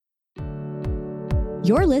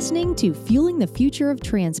You're listening to Fueling the Future of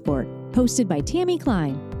Transport, hosted by Tammy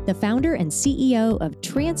Klein, the founder and CEO of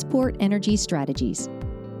Transport Energy Strategies.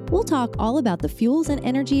 We'll talk all about the fuels and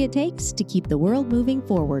energy it takes to keep the world moving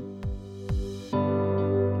forward.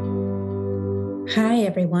 Hi,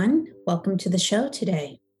 everyone. Welcome to the show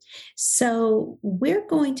today. So we're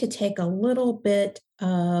going to take a little bit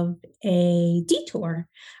of a detour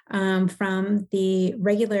from the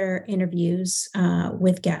regular interviews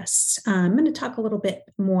with guests. I'm going to talk a little bit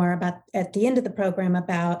more about at the end of the program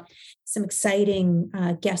about some exciting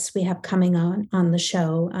guests we have coming on the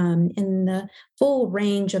show in the full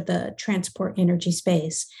range of the transport energy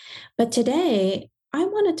space. But today, I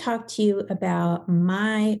want to talk to you about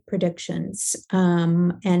my predictions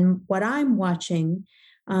and what I'm watching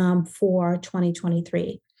for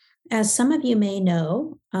 2023. As some of you may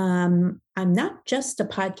know, I'm not just a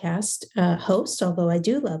podcast host, although I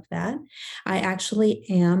do love that. I actually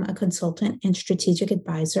am a consultant and strategic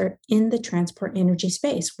advisor in the transport energy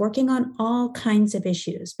space, working on all kinds of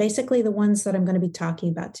issues, basically the ones that I'm going to be talking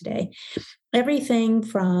about today. Everything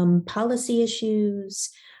from policy issues,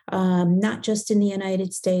 not just in the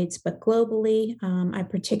United States, but globally. I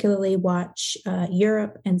particularly watch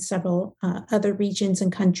Europe and several other regions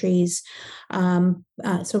and countries. So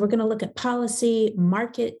we're going to look at policy,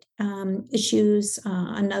 market issues,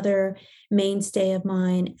 another mainstay of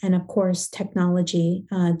mine, and of course, technology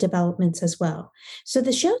developments as well. So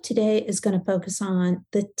the show today is going to focus on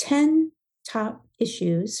the 10 top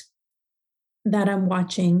issues that I'm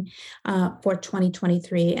watching for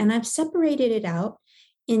 2023. And I've separated it out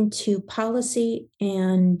into policy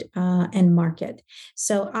and market.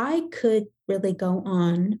 So I could really go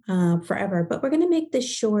on forever, but we're going to make this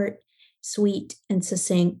short, sweet, and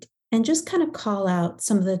succinct, and just kind of call out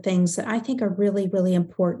some of the things that I think are really, really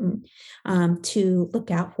important to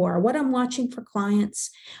look out for, what I'm watching for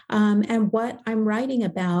clients, and what I'm writing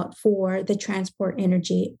about for the Transport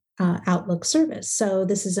Energy Outlook service. So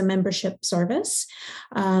this is a membership service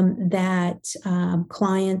that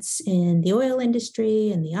clients in the oil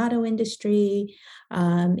industry, in the auto industry,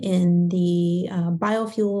 in the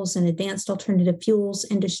biofuels and advanced alternative fuels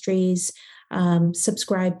industries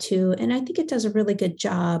subscribe to. And I think it does a really good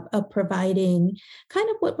job of providing kind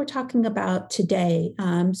of what we're talking about today,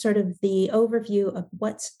 sort of the overview of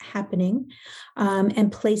what's happening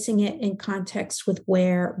and placing it in context with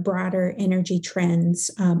where broader energy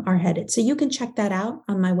trends are headed. So you can check that out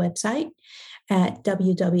on my website at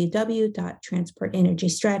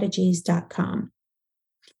www.transportenergystrategies.com.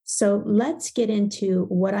 So let's get into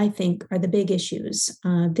what I think are the big issues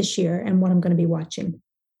this year and what I'm going to be watching.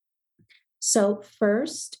 So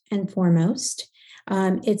first and foremost,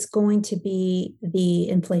 it's going to be the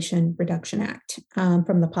Inflation Reduction Act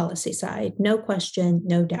from the policy side. No question,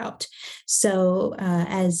 no doubt. So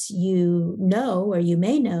as you know, or you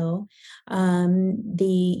may know,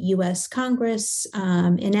 the U.S. Congress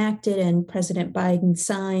enacted and President Biden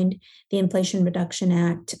signed the Inflation Reduction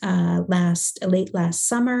Act late last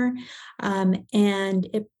summer. And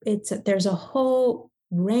there's a whole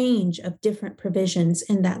range of different provisions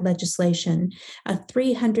in that legislation, a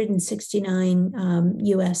 $369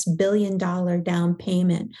 US billion down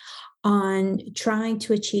payment on trying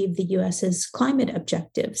to achieve the US's climate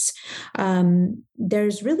objectives.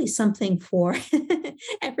 There's really something for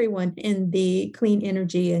everyone in the clean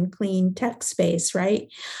energy and clean tech space, right?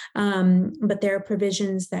 But there are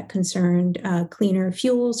provisions that concerned cleaner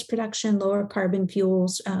fuels production, lower carbon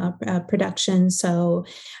fuels production, so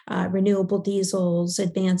renewable diesels,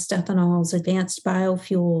 advanced ethanols, advanced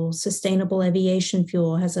biofuels, sustainable aviation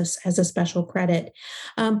fuel has a special credit.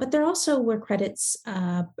 But there also were credits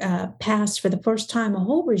passed for the first time, a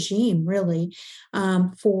whole regime really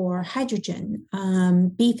for hydrogen,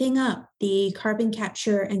 beefing up the carbon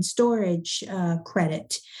capture and storage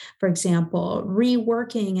credit, for example,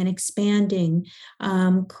 reworking and expanding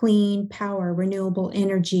clean power, renewable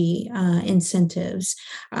energy incentives,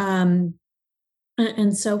 and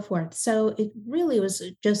so forth. So it really was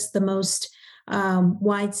just the most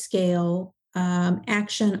wide-scale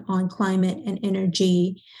action on climate and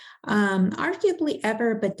energy arguably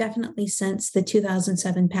ever, but definitely since the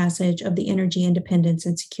 2007 passage of the Energy Independence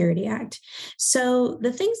and Security Act. So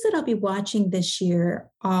the things that I'll be watching this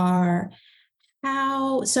year are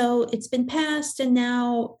so it's been passed, and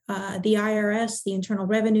now the IRS, the Internal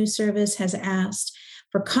Revenue Service, has asked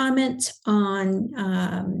for comment on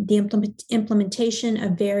the implementation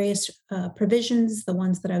of various provisions, the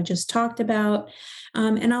ones that I just talked about.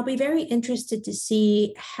 And I'll be very interested to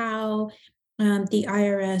see how the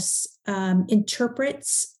IRS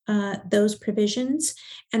interprets those provisions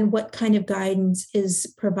and what kind of guidance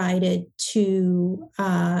is provided to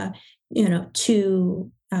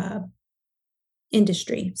to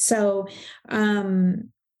industry. So,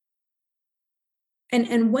 and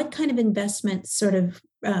what kind of investments sort of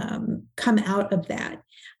come out of that?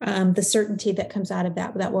 The certainty that comes out of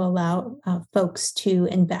that will allow folks to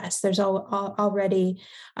invest. There's already,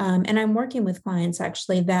 and I'm working with clients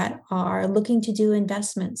actually that are looking to do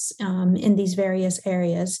investments in these various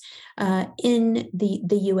areas in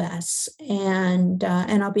the U.S. And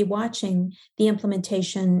I'll be watching the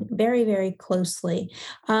implementation very, very closely.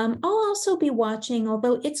 I'll also be watching,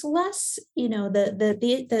 although it's less,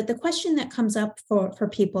 the question that comes up for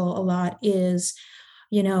people a lot is,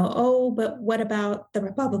 oh, but what about the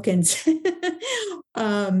Republicans?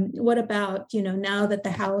 What about, now that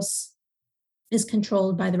the House is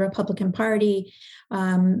controlled by the Republican Party?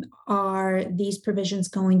 Are these provisions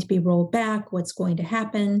going to be rolled back? What's going to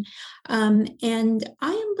happen? And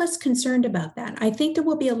I am less concerned about that. I think there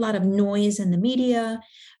will be a lot of noise in the media.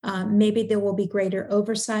 Maybe there will be greater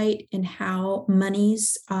oversight in how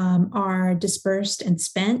monies are dispersed and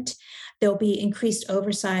spent. There'll be increased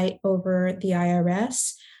oversight over the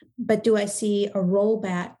IRS. But do I see a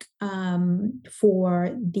rollback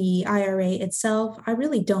for the IRA itself? I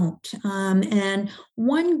really don't. And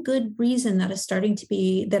one good reason that is starting to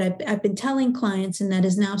be, that I've been telling clients and that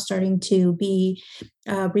is now starting to be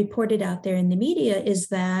reported out there in the media is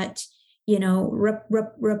that,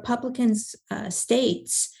 Republicans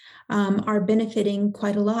states are benefiting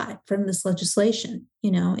quite a lot from this legislation.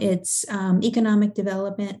 It's economic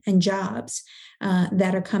development and jobs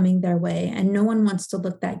that are coming their way, and no one wants to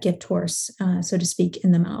look that gift horse, so to speak,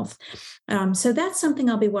 in the mouth. So that's something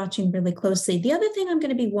I'll be watching really closely. The other thing I'm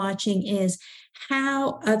going to be watching is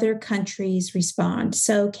how other countries respond.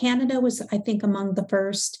 So Canada was, I think, among the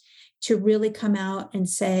first to really come out and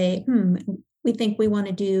say, we think we want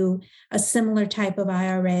to do a similar type of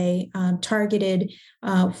IRA targeted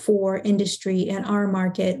for industry and our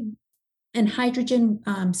market. And hydrogen,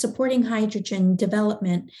 supporting hydrogen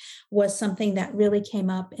development was something that really came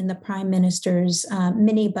up in the Prime Minister's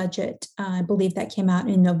mini budget. I believe that came out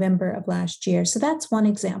in November of last year. So that's one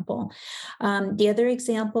example. The other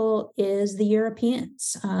example is the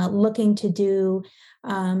Europeans looking to do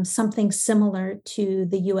something similar to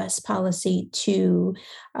the US policy to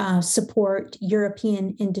support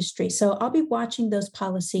European industry. So I'll be watching those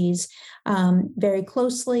policies very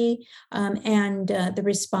closely and the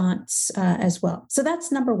response as well. So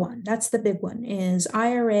that's number one. That's the big one, is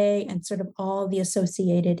IRA and sort of all the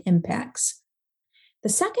associated impacts. The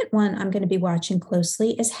second one I'm going to be watching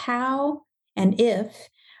closely is how and if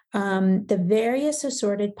the various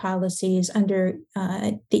assorted policies under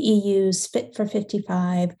the EU's Fit for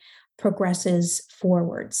 55 progresses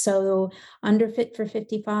forward. So under Fit for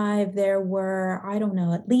 55, there were, I don't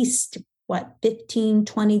know, at least 15,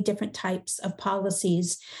 20 different types of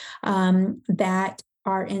policies that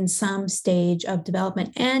are in some stage of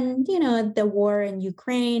development. And, the war in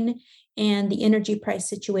Ukraine and the energy price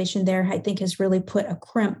situation there, I think, has really put a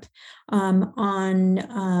crimp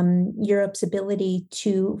on Europe's ability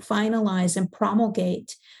to finalize and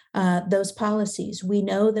promulgate those policies. We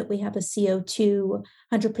know that we have a 100%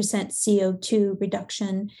 CO2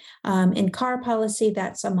 reduction in car policy.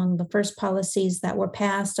 That's among the first policies that were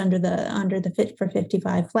passed under the Fit for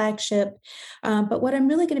 55 flagship. But what I'm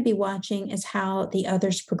really going to be watching is how the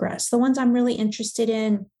others progress. The ones I'm really interested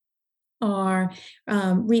in are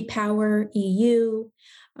Repower EU.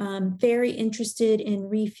 Very interested in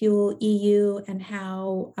Refuel EU and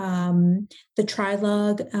how the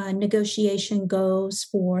trilogue negotiation goes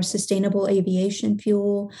for sustainable aviation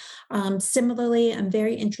fuel. Similarly, I'm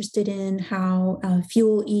very interested in how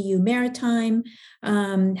Fuel EU Maritime,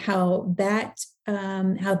 how that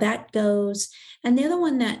goes. And the other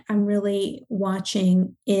one that I'm really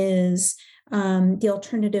watching is the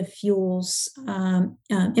alternative fuels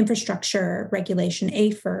infrastructure regulation,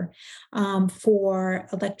 AFER, for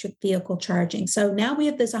electric vehicle charging. So now we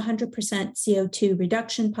have this 100% CO2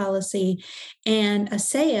 reduction policy, and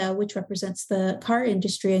ASEA, which represents the car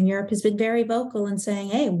industry in Europe, has been very vocal in saying,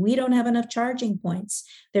 hey, we don't have enough charging points.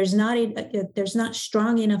 There's not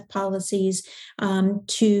strong enough policies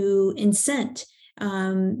to incent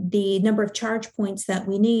the number of charge points that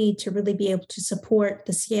we need to really be able to support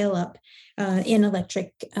the scale up in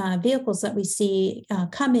electric vehicles that we see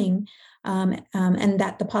coming, and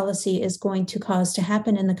that the policy is going to cause to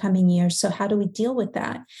happen in the coming years. So how do we deal with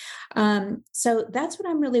that? So that's what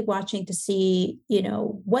I'm really watching to see,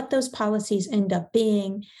 what those policies end up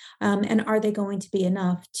being, and are they going to be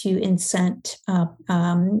enough to incent,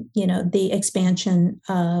 the expansion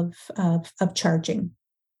of charging.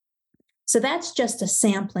 So that's just a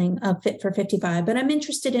sampling of Fit for 55, but I'm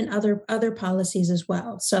interested in other policies as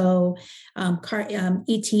well. So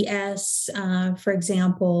ETS, for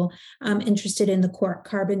example, I'm interested in the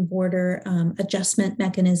carbon border adjustment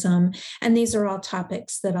mechanism, and these are all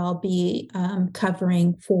topics that I'll be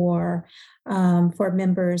covering for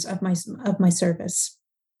members of my service,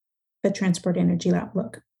 the Transport Energy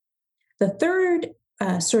Outlook. The third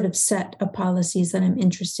sort of set of policies that I'm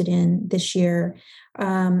interested in this year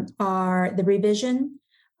are the revision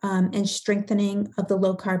and strengthening of the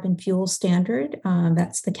low carbon fuel standard.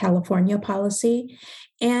 That's the California policy,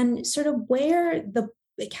 and sort of where the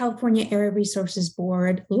California Air Resources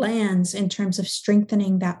Board lands in terms of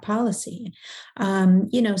strengthening that policy.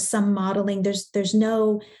 Some modeling, there's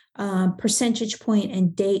no percentage point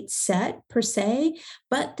and date set per se,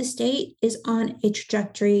 but the state is on a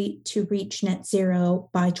trajectory to reach net zero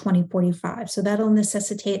by 2045. So that'll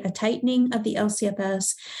necessitate a tightening of the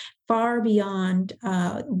LCFS far beyond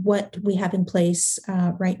what we have in place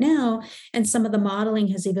right now. And some of the modeling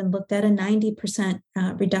has even looked at a 90%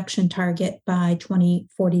 reduction target by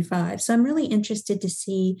 2045. So I'm really interested to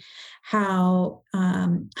see how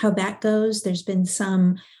that goes. There's been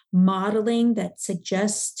some modeling that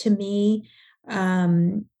suggests to me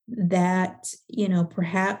that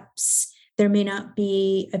perhaps there may not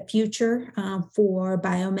be a future for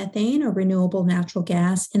biomethane or renewable natural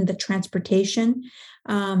gas in the transportation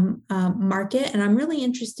market, and I'm really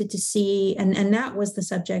interested to see. And that was the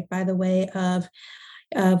subject, by the way, of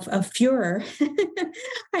furor,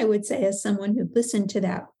 I would say, as someone who listened to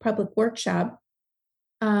that public workshop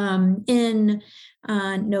in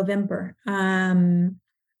November.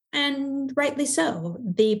 And rightly so.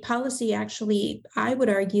 The policy actually, I would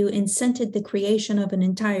argue, incented the creation of an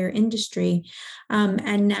entire industry.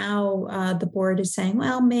 And now the board is saying,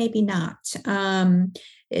 well, maybe not.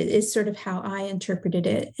 Is sort of how I interpreted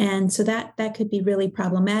it. And so that could be really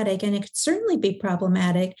problematic. And it could certainly be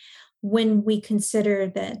problematic when we consider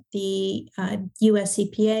that the US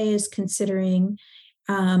EPA is considering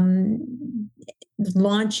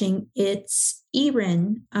launching its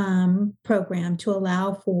ERIN program to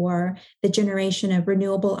allow for the generation of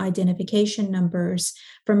renewable identification numbers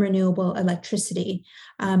from renewable electricity.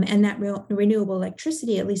 And that renewable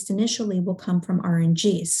electricity, at least initially, will come from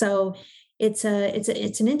RNG. So it's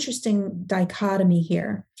an interesting dichotomy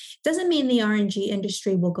here. Doesn't mean the RNG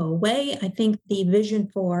industry will go away. I think the vision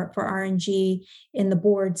for RNG in the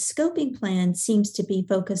board's scoping plan seems to be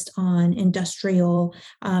focused on industrial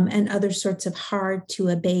and other sorts of hard to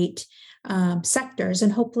abate sectors.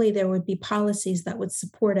 And hopefully there would be policies that would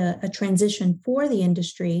support a transition for the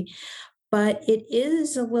industry. But it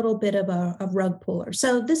is a little bit of a rug puller.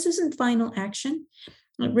 So this isn't final action.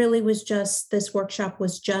 It really was just, this workshop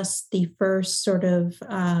was just the first sort of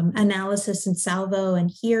analysis and salvo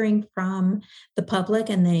and hearing from the public,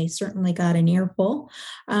 and they certainly got an earful.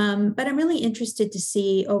 But I'm really interested to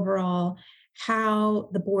see overall how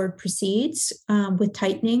the board proceeds with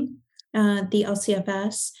tightening the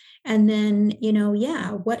LCFS. And then,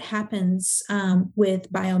 what happens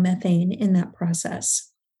with biomethane in that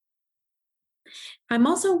process. I'm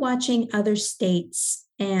also watching other states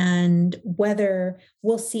and whether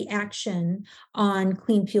we'll see action on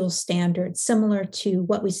clean fuel standards, similar to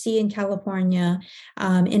what we see in California,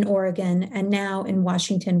 in Oregon, and now in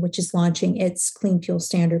Washington, which is launching its clean fuel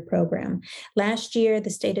standard program. Last year,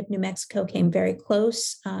 the state of New Mexico came very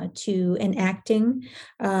close to enacting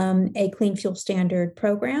a clean fuel standard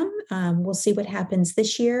program. We'll see what happens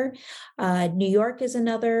this year. New York is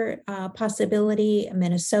another possibility.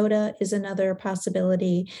 Minnesota is another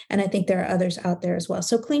possibility. And I think there are others out there as well.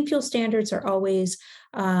 So clean fuel standards are always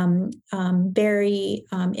very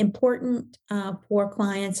important for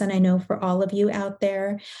clients, and I know for all of you out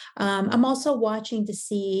there. I'm also watching to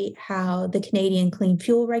see how the Canadian Clean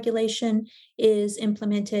Fuel Regulation is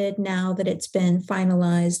implemented now that it's been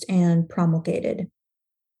finalized and promulgated.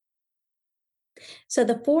 So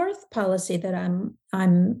the fourth policy that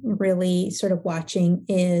I'm really sort of watching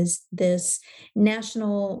is this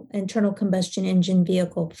National Internal Combustion Engine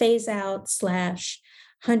Vehicle phase out /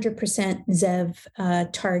 100%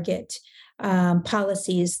 ZEV target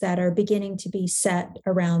policies that are beginning to be set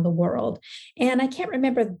around the world. And I can't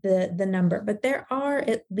remember the number, but there are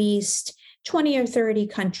at least 20 or 30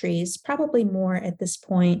 countries, probably more at this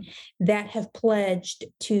point, that have pledged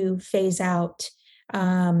to phase out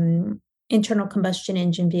internal combustion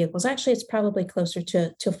engine vehicles. Actually, it's probably closer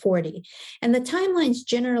to 40. And the timeline's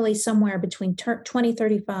generally somewhere between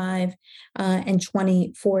 2035 and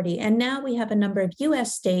 2040. And now we have a number of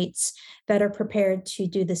US states that are prepared to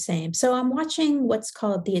do the same. So I'm watching what's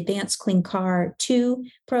called the Advanced Clean Car 2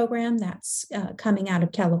 program that's coming out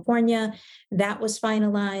of California. That was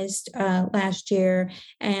finalized last year.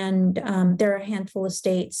 And there are a handful of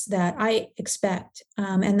states that I expect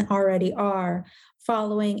and already are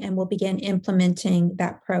following and will begin implementing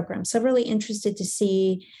that program. So really interested to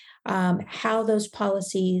see how those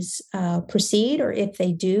policies proceed, or if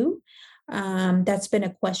they do. That's been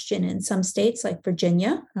a question in some states like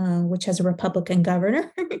Virginia, which has a Republican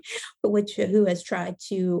governor, who has tried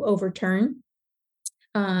to overturn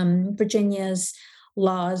Virginia's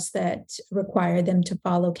laws that require them to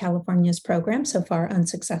follow California's program. So far,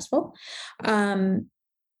 unsuccessful.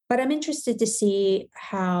 But I'm interested to see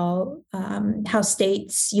how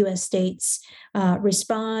states, U.S. states,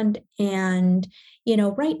 respond. And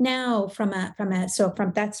right now, from a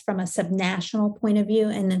subnational point of view,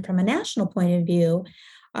 and then from a national point of view,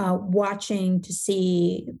 watching to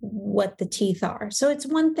see what the teeth are. So it's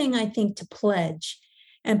one thing, I think, to pledge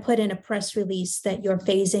and put in a press release that you're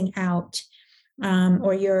phasing out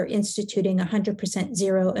or you're instituting 100%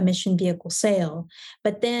 zero emission vehicle sale.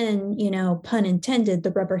 But then, pun intended, the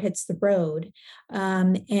rubber hits the road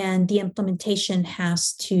and the implementation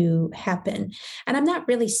has to happen. And I'm not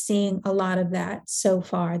really seeing a lot of that so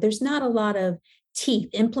far. There's not a lot of teeth,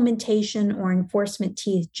 implementation or enforcement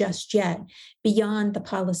teeth just yet, beyond the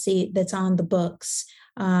policy that's on the books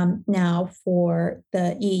now for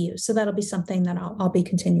the EU. So that'll be something that I'll be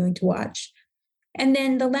continuing to watch. And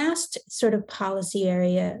then the last sort of policy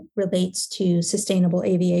area relates to sustainable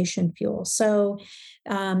aviation fuel. So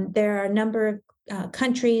there are a number of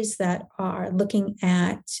countries that are looking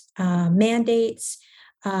at mandates.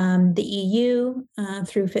 The EU,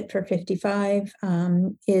 through Fit for 55,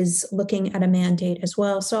 is looking at a mandate as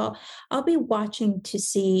well. So I'll be watching to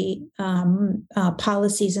see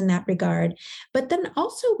policies in that regard. But then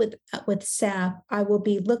also with SAF, I will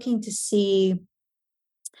be looking to see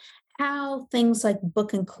how things like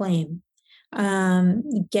book and claim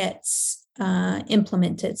gets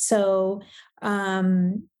implemented. So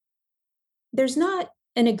there's not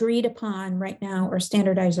an agreed upon right now or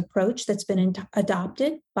standardized approach that's been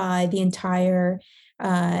adopted by the entire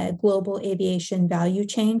global aviation value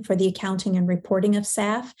chain for the accounting and reporting of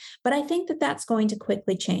SAF. But I think that that's going to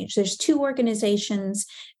quickly change. There's two organizations,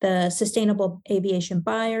 the Sustainable Aviation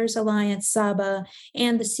Buyers Alliance, SABA,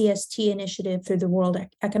 and the CST Initiative through the World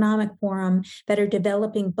Economic Forum, that are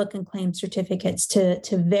developing book and claim certificates to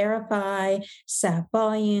verify SAF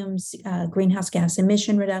volumes, greenhouse gas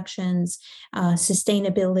emission reductions,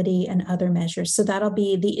 sustainability, and other measures. So that'll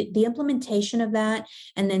be the implementation of that,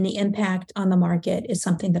 and then the impact on the market is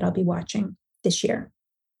something that I'll be watching this year.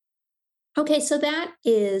 Okay, so that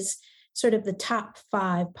is sort of the top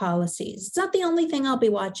 5 policies. It's not the only thing I'll be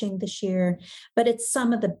watching this year, but it's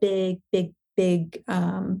some of the big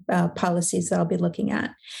policies that I'll be looking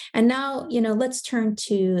at. And now, let's turn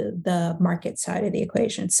to the market side of the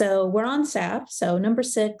equation. So we're on SAF. So number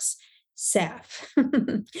 6, SAF.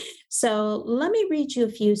 So let me read you a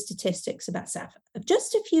few statistics about SAF.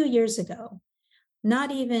 Just a few years ago,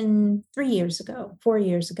 not even 3 years ago, 4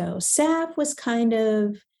 years ago, SAF was kind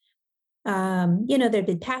of, there'd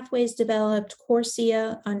been pathways developed.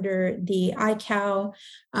 CORSIA under the ICAO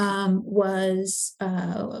was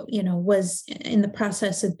in the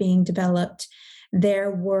process of being developed.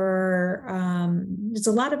 There's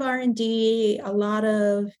a lot of R&D, a lot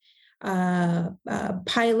of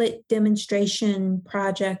pilot demonstration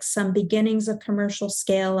projects, some beginnings of commercial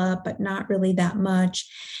scale up, but not really that much.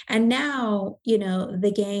 And now,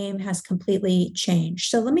 the game has completely changed.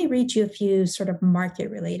 So let me read you a few sort of market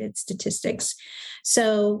related statistics.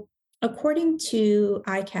 So according to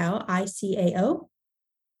ICAO,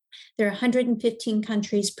 there are 115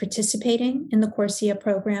 countries participating in the CORSIA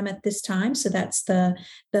program at this time. So that's the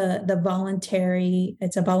voluntary,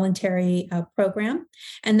 it's a voluntary program.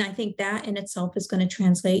 And I think that in itself is going to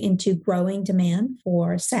translate into growing demand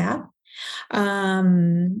for SAF.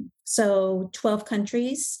 So 12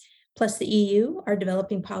 countries plus the EU are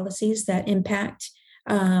developing policies that impact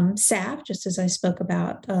SAF, just as I spoke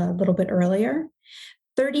about a little bit earlier.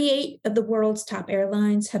 38 of the world's top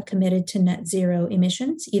airlines have committed to net zero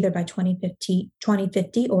emissions, either by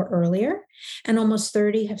 2050 or earlier, and almost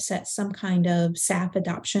 30 have set some kind of SAF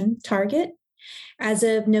adoption target. As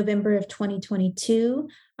of November of 2022,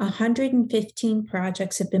 115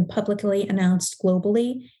 projects have been publicly announced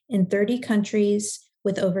globally in 30 countries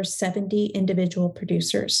with over 70 individual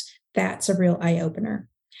producers. That's a real eye-opener.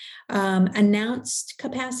 Announced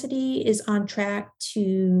capacity is on track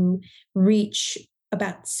to reach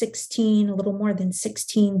about a little more than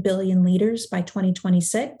 16 billion liters by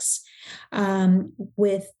 2026,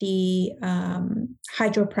 with the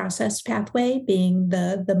hydroprocessed pathway being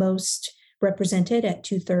the most represented at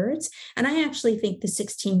 2/3. And I actually think the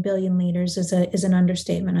 16 billion liters is an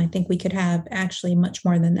understatement. I think we could have actually much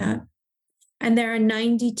more than that. And there are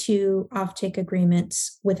 92 offtake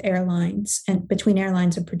agreements with airlines and between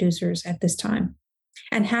airlines and producers at this time.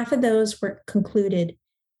 And half of those were concluded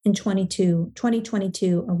in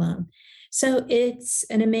 2022 alone. So it's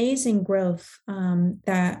an amazing growth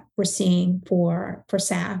that we're seeing for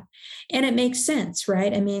SAF. And it makes sense,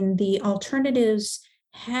 right? I mean, the alternatives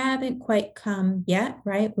haven't quite come yet,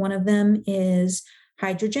 right? One of them is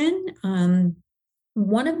hydrogen.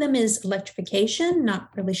 One of them is electrification. Not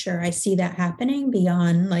really sure I see that happening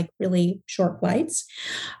beyond like really short flights.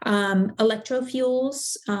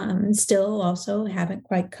 Electrofuels still also haven't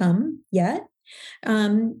quite come yet.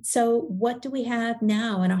 So what do we have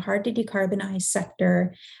now in a hard to decarbonize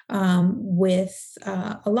sector with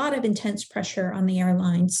a lot of intense pressure on the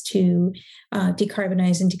airlines to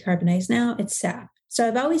decarbonize now? It's SAF. So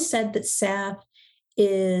I've always said that SAF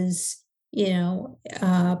is, a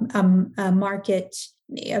market,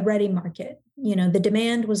 a ready market. The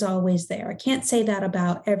demand was always there. I can't say that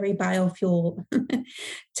about every biofuel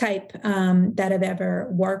type that I've ever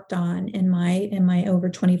worked on in my over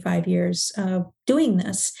 25 years of doing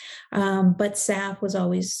this. But SAF was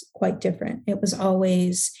always quite different. It was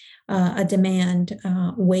always a demand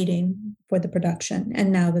waiting for the production,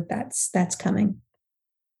 and now that's coming.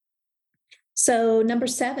 So number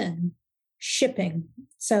 7, shipping.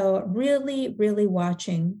 So really, really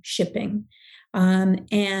watching shipping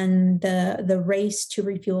and the race to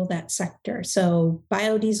refuel that sector. So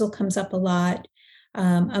biodiesel comes up a lot.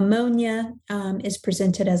 Ammonia is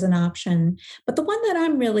presented as an option, but the one that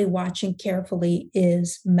I'm really watching carefully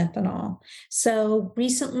is methanol. So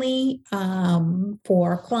recently,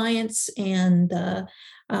 for clients and the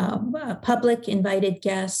public invited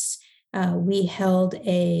guests, we held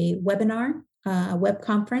a webinar, web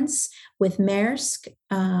conference with Maersk,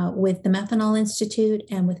 with the Methanol Institute,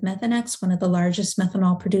 and with Methanex, one of the largest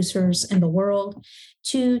methanol producers in the world,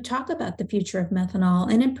 to talk about the future of methanol,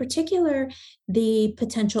 and in particular, the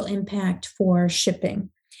potential impact for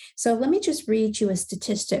shipping. So let me just read you a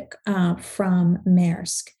statistic from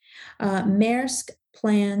Maersk. Maersk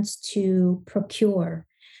plans to procure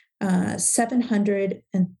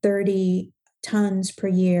 730 tons per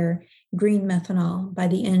year green methanol by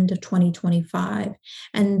the end of 2025.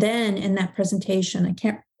 And then in that presentation, I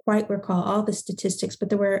can't quite recall all the statistics, but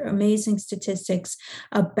there were amazing statistics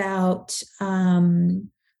about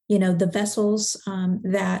the vessels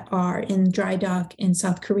that are in dry dock in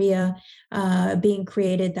South Korea being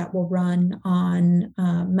created that will run on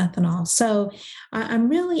methanol. So I'm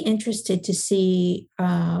really interested to see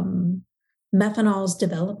methanol's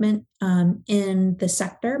development in the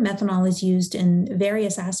sector. Methanol is used in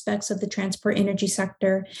various aspects of the transport energy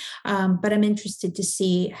sector, but I'm interested to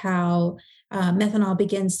see how methanol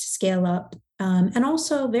begins to scale up, and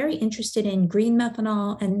also very interested in green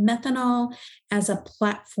methanol and methanol as a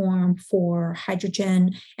platform for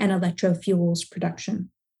hydrogen and electrofuels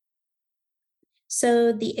production.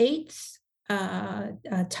 So the 8th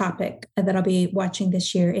topic that I'll be watching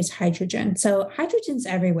this year is hydrogen. So hydrogen's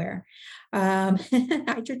everywhere.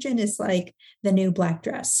 Hydrogen is like the new black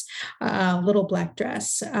dress, little black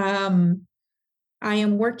dress. I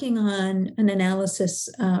am working on an analysis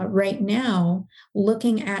right now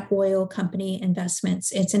looking at oil company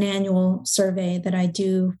investments. It's an annual survey that I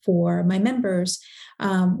do for my members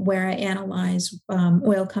where I analyze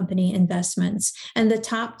oil company investments. And the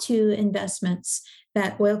top 2 investments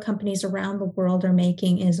that oil companies around the world are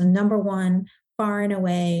making is number 1, far and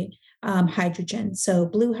away, hydrogen. So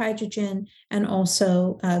blue hydrogen and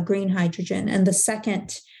also green hydrogen. And the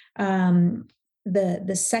second,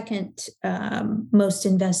 the second most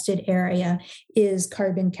invested area is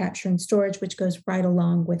carbon capture and storage, which goes right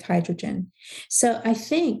along with hydrogen. So I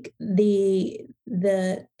think the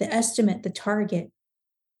estimate, the target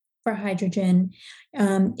for hydrogen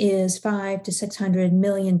is 500 to 600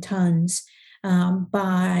 million tons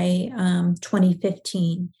by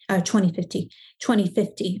 2050, not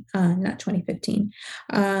 2015.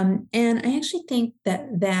 And I actually think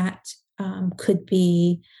that could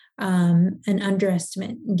be an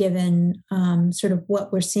underestimate given sort of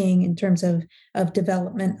what we're seeing in terms of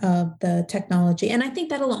development of the technology. And I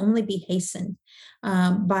think that'll only be hastened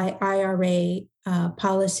by IRA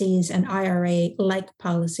policies and IRA-like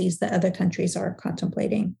policies that other countries are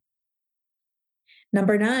contemplating.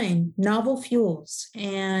 Number 9, novel fuels,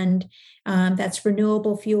 and that's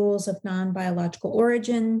renewable fuels of non-biological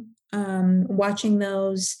origin. Watching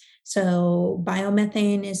those. So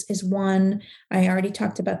biomethane is one. I already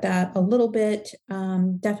talked about that a little bit.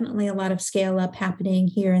 Definitely a lot of scale up happening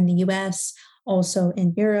here in the US, also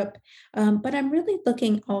in Europe. But I'm really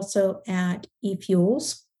looking also at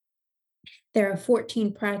e-fuels. There are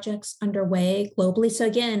 14 projects underway globally. So,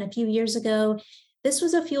 again, a few years ago, this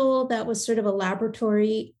was a fuel that was sort of a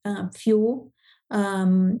laboratory fuel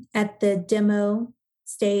at the demo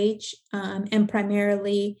stage and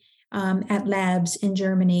primarily at labs in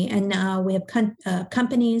Germany. And now we have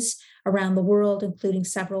companies around the world, including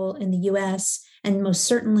several in the US and most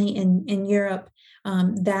certainly in Europe,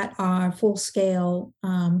 that are full scale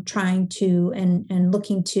trying to and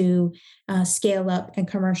looking to scale up and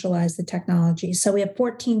commercialize the technology. So we have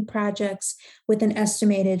 14 projects with an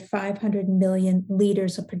estimated 500 million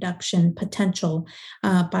liters of production potential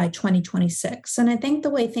by 2026. And I think the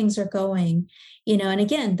way things are going, and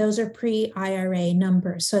again, those are pre-IRA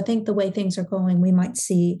numbers. So I think the way things are going, we might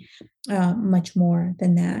see much more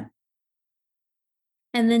than that.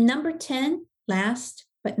 And then number 10, last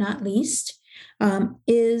but not least,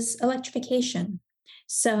 is electrification.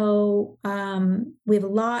 So we have a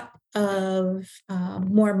lot of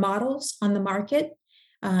more models on the market,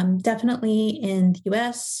 definitely in the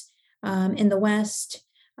US, in the West,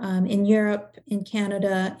 in Europe, in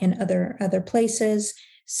Canada, and other places.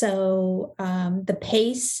 So the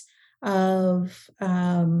pace of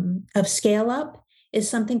scale up is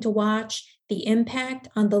something to watch. The impact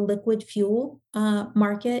on the liquid fuel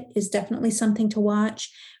market is definitely something to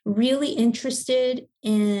watch. Really interested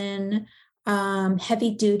in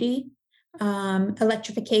heavy duty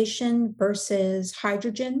electrification versus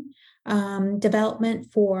hydrogen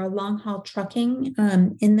development for long haul trucking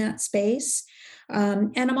in that space.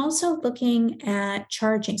 And I'm also looking at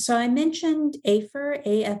charging. So I mentioned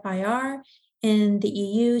AFIR in the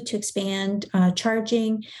EU to expand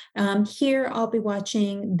charging. Here, I'll be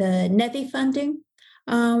watching the NEVI funding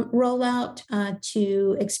rollout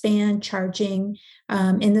to expand charging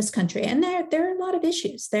in this country. And there are a lot of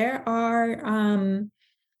issues.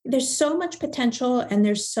 There's so much potential and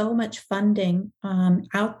there's so much funding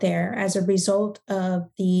out there as a result of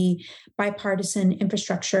the bipartisan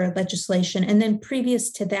infrastructure legislation. And then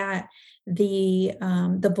previous to that, the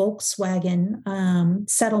Volkswagen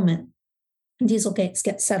settlement.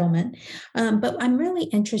 Dieselgate settlement. But I'm really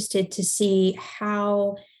interested to see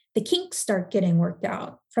how the kinks start getting worked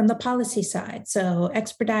out from the policy side. So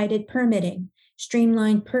expedited permitting,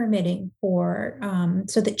 streamlined permitting for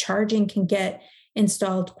so that charging can get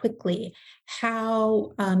installed quickly.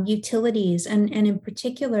 How utilities and in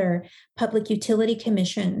particular public utility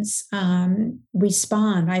commissions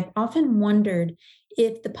respond. I've often wondered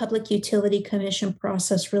if the Public Utility Commission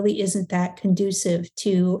process really isn't that conducive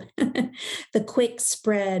to the quick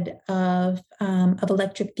spread of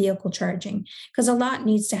electric vehicle charging, because a lot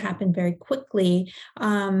needs to happen very quickly,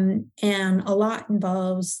 and a lot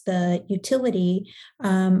involves the utility,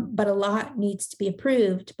 but a lot needs to be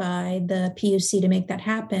approved by the PUC to make that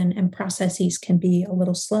happen, and processes can be a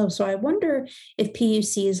little slow. So I wonder if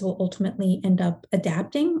PUCs will ultimately end up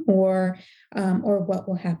adapting or what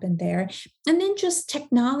will happen there. And then just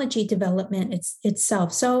technology development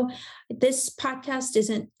itself. So this podcast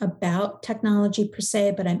isn't about technology per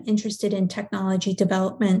se, but I'm interested in technology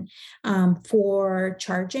development for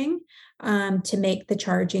charging to make the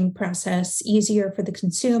charging process easier for the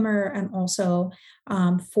consumer and also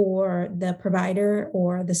for the provider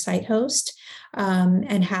or the site host,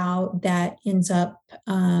 and how that ends up,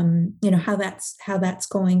 how that's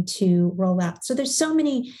going to roll out. So there's so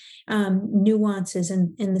many nuances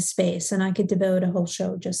in the space, and I could devote a whole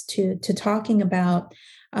show just to talking about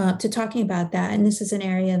that. And this is an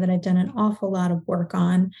area that I've done an awful lot of work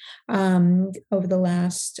on over the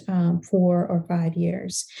last 4 or 5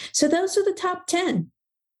 years. So those are the top 10.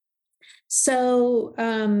 So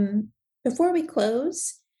before we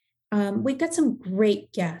close, we've got some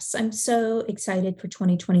great guests. I'm so excited for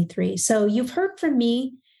 2023. So you've heard from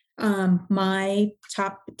me my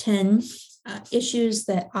top 10 issues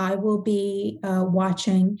that I will be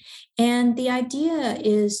watching. And the idea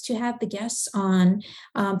is to have the guests on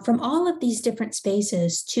from all of these different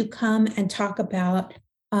spaces to come and talk about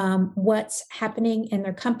what's happening in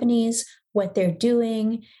their companies, what they're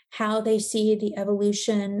doing, how they see the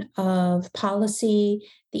evolution of policy,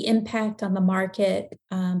 the impact on the market,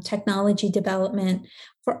 technology development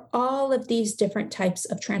for all of these different types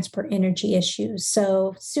of transport energy issues.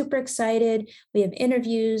 So super excited. We have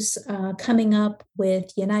interviews coming up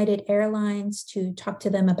with United Airlines to talk to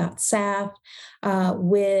them about SAF,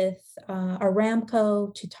 with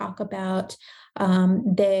Aramco to talk about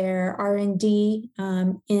their R&D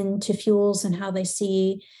into fuels and how they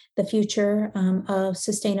see the future of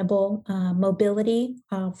sustainable mobility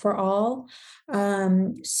for all.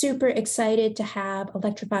 Super excited to have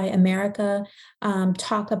Electrify America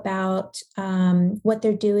talk about what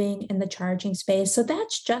they're doing in the charging space. So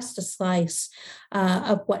that's just a slice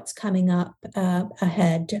of what's coming up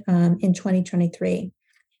ahead in 2023.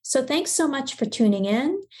 So thanks so much for tuning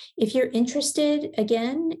in. If you're interested,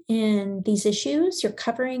 again, in these issues, you're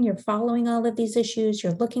following all of these issues,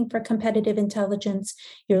 you're looking for competitive intelligence,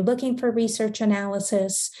 you're looking for research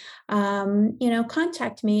analysis,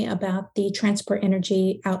 contact me about the Transport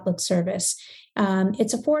Energy Outlook service.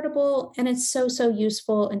 It's affordable and it's so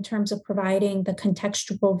useful in terms of providing the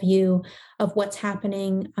contextual view of what's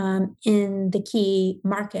happening in the key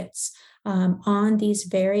markets on these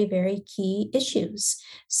very, very key issues.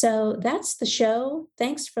 So that's the show.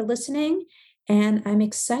 Thanks for listening. And I'm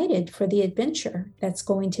excited for the adventure that's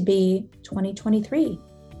going to be 2023.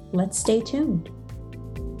 Let's stay tuned.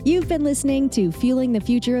 You've been listening to Fueling the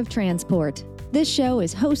Future of Transport. This show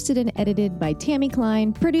is hosted and edited by Tammy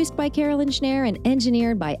Klein, produced by Carolyn Schneer, and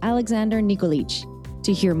engineered by Alexander Nikolic.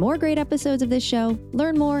 To hear more great episodes of this show,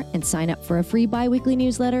 learn more, and sign up for a free bi-weekly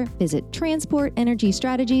newsletter, visit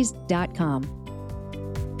transportenergystrategies.com.